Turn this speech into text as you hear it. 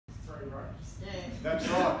ropes. Yeah. That's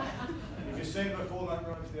right. If you've seen it before, don't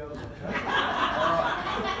run for the others, okay?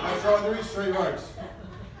 Alright, that's right, there is 3 ropes.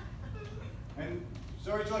 And,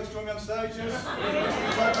 sorry, would you like to join me on stage, yes?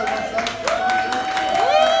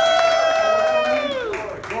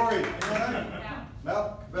 Rory, and your name?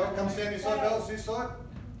 Mel. Belle, come stand this side, Belle, this side.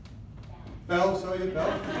 Belle, sorry,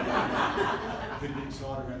 Belle. Bit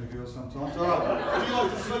excited around the girls sometimes. Alright, would you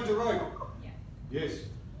like to select a rope? Yes.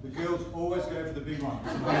 The girls always go for the big one.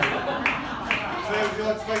 So, would you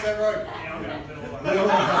like to take that rope? Yeah, I'm going to do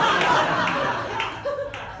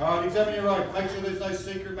all Alright, examine your rope. Make sure there's no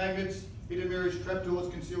secret magnets, hidden mirrors, trapdoors,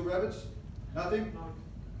 concealed rabbits. Nothing?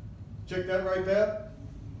 Check that rope out.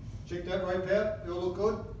 Check that rope out. They all look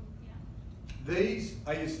good? Yeah. These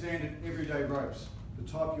are your standard everyday ropes,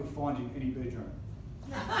 the type you'll find in any bedroom.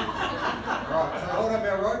 Right, so hold up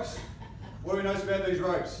our ropes. What do we notice about these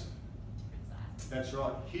ropes? That's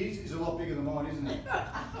right. His is a lot bigger than mine, isn't it?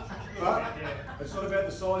 But it's not about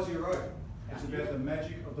the size of your rope. It's about the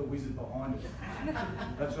magic of the wizard behind it.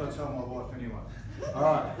 That's what I tell my wife anyway. All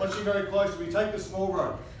right, watching very closely. We take the small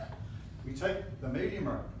rope. We take the medium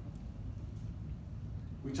rope.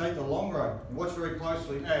 We take the long rope. And watch very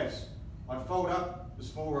closely as I fold up the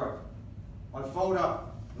small rope. I fold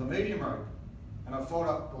up the medium rope. And I fold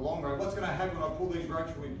up the long rope. What's going to happen when I pull these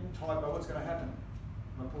ropes really tight? What's going to happen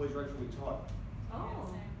when I pull these ropes really tight?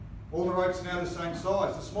 Oh. All the ropes are now the same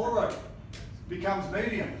size. The small rope becomes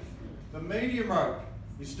medium. The medium rope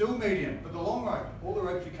is still medium, but the long rope, all the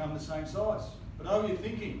ropes become the same size. But know what you're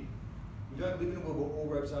thinking. We don't live in a world where all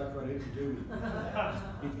ropes are created equal, do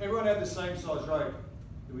we? If everyone had the same size rope,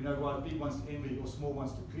 do we know why the big ones to envy or small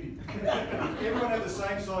ones to pity? If everyone had the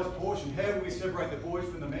same size portion, how do we separate the boys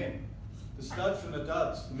from the men? The studs from the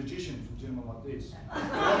duds, the magician from gentlemen like this. So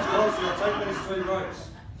watch closely, I'll take these 3 ropes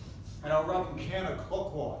and I'll rub them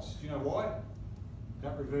counterclockwise. Do you know why?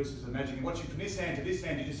 That reverses the magic. And watching from this hand to this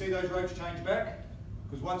hand, did you see those ropes change back?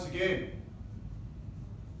 Because once again,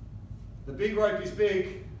 the big rope is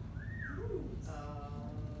big,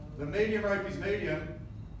 the medium rope is medium,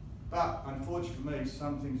 but unfortunately for me,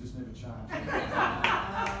 some things just never change. And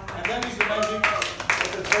that is the magic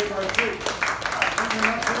of the 3 rope trick.